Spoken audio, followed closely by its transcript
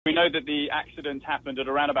We know that the accident happened at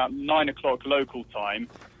around about 9 o'clock local time.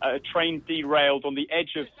 A train derailed on the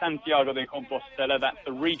edge of Santiago de Compostela. That's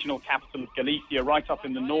the regional capital of Galicia, right up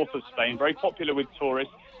in the north of Spain. Very popular with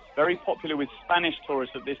tourists, very popular with Spanish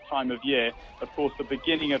tourists at this time of year. Of course, the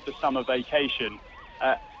beginning of the summer vacation.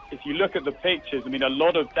 If you look at the pictures, I mean, a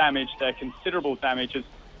lot of damage there, considerable damage, as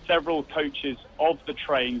several coaches of the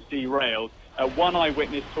train derailed. One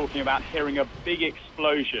eyewitness talking about hearing a big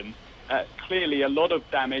explosion. Clearly a lot of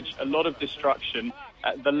damage, a lot of destruction.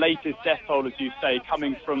 The latest death toll, as you say,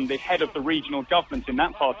 coming from the head of the regional government in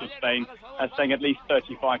that part of Spain, saying at least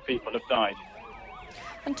 35 people have died.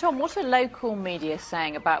 And Tom, what are local media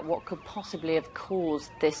saying about what could possibly have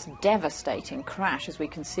caused this devastating crash, as we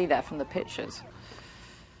can see there from the pictures?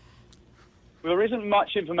 Well, there isn't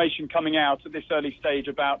much information coming out at this early stage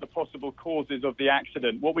about the possible causes of the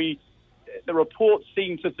accident. The reports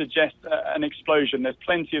seem to suggest an explosion. There's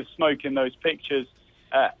plenty of smoke in those pictures.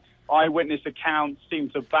 Eyewitness accounts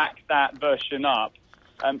seem to back that version up.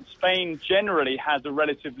 Spain generally has a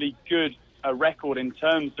relatively good record in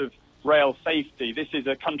terms of rail safety. This is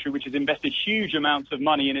a country which has invested huge amounts of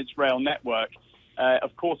money in its rail network.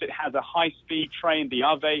 Of course, it has a high-speed train, the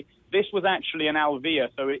AVE. This was actually an Alvia,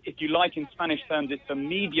 so if you like, in Spanish terms, it's a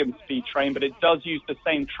medium-speed train, but it does use the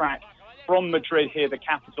same track from Madrid here, the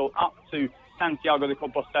capital, up to Santiago de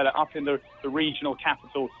Compostela, up in the regional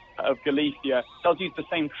capital of Galicia. Does use the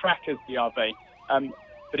same track as the AVE.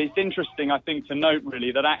 But it's interesting, I think, to note,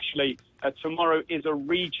 really, that actually tomorrow is a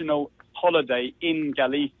regional holiday in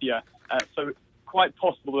Galicia. So quite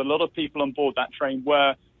possible that a lot of people on board that train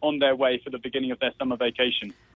were on their way for the beginning of their summer vacation.